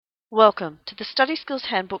Welcome to the Study Skills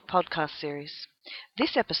Handbook podcast series.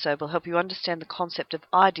 This episode will help you understand the concept of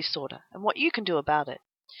iDisorder and what you can do about it.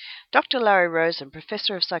 Dr. Larry Rosen,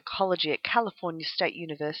 Professor of Psychology at California State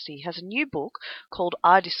University, has a new book called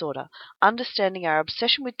iDisorder, Understanding Our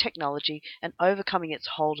Obsession with Technology and Overcoming Its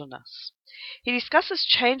Hold on Us. He discusses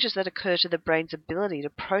changes that occur to the brain's ability to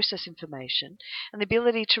process information and the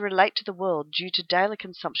ability to relate to the world due to daily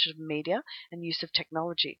consumption of media and use of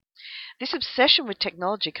technology. This obsession with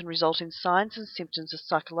technology can result in signs and symptoms of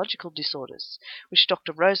psychological disorders, which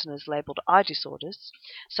Dr. Rosen has labelled iDisorders,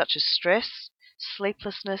 such as stress,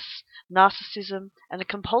 sleeplessness, narcissism, and a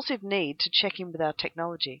compulsive need to check in with our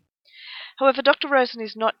technology. However, Dr. Rosen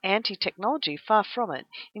is not anti-technology, far from it.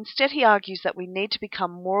 Instead, he argues that we need to become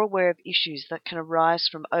more aware of issues that can arise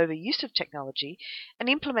from overuse of technology and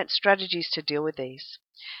implement strategies to deal with these.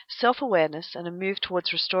 Self-awareness and a move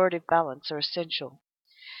towards restorative balance are essential.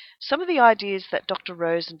 Some of the ideas that Dr.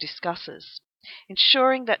 Rosen discusses: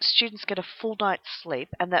 ensuring that students get a full night's sleep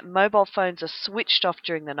and that mobile phones are switched off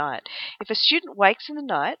during the night. If a student wakes in the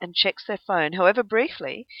night and checks their phone, however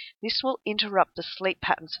briefly, this will interrupt the sleep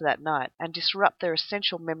patterns for that night and disrupt their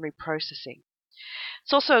essential memory processing.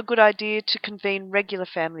 It's also a good idea to convene regular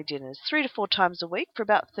family dinners, 3 to 4 times a week for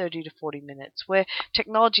about 30 to 40 minutes, where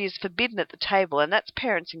technology is forbidden at the table, and that's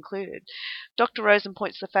parents included. Dr. Rosen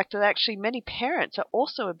points to the fact that actually many parents are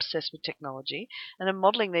also obsessed with technology and are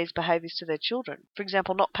modelling these behaviours to their children. For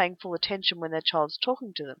example, not paying full attention when their child's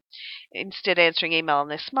talking to them, instead answering email on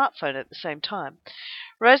their smartphone at the same time.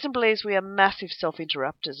 Rosen believes we are massive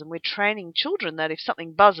self-interrupters, and we're training children that if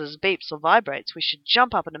something buzzes, beeps, or vibrates, we should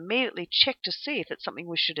jump up and immediately check to see if it's something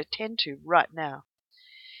we should attend to right now.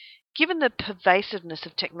 Given the pervasiveness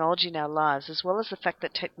of technology in our lives, as well as the fact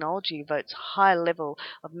that technology evokes a high level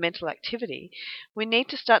of mental activity, we need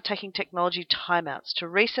to start taking technology timeouts to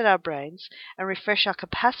reset our brains and refresh our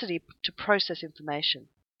capacity to process information.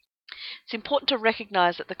 It's important to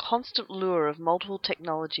recognise that the constant lure of multiple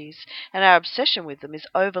technologies and our obsession with them is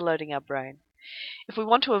overloading our brain. If we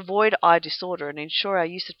want to avoid iDisorder and ensure our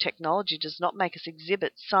use of technology does not make us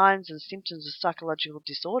exhibit signs and symptoms of psychological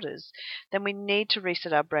disorders, then we need to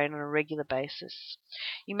reset our brain on a regular basis.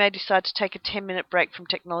 You may decide to take a 10-minute break from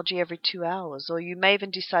technology every 2 hours, or you may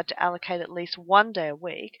even decide to allocate at least one day a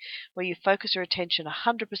week where you focus your attention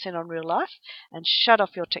 100% on real life and shut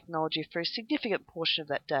off your technology for a significant portion of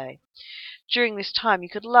that day. During this time, you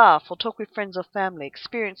could laugh or talk with friends or family,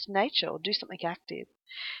 experience nature, or do something active.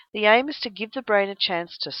 The aim is to give the brain a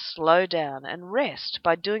chance to slow down and rest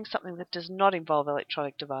by doing something that does not involve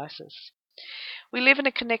electronic devices. We live in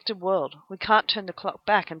a connected world. We can't turn the clock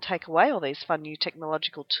back and take away all these fun new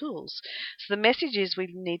technological tools. So the message is we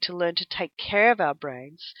need to learn to take care of our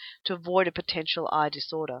brains to avoid a potential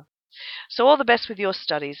iDisorder. So all the best with your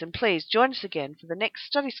studies, and please join us again for the next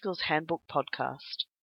Study Skills Handbook podcast.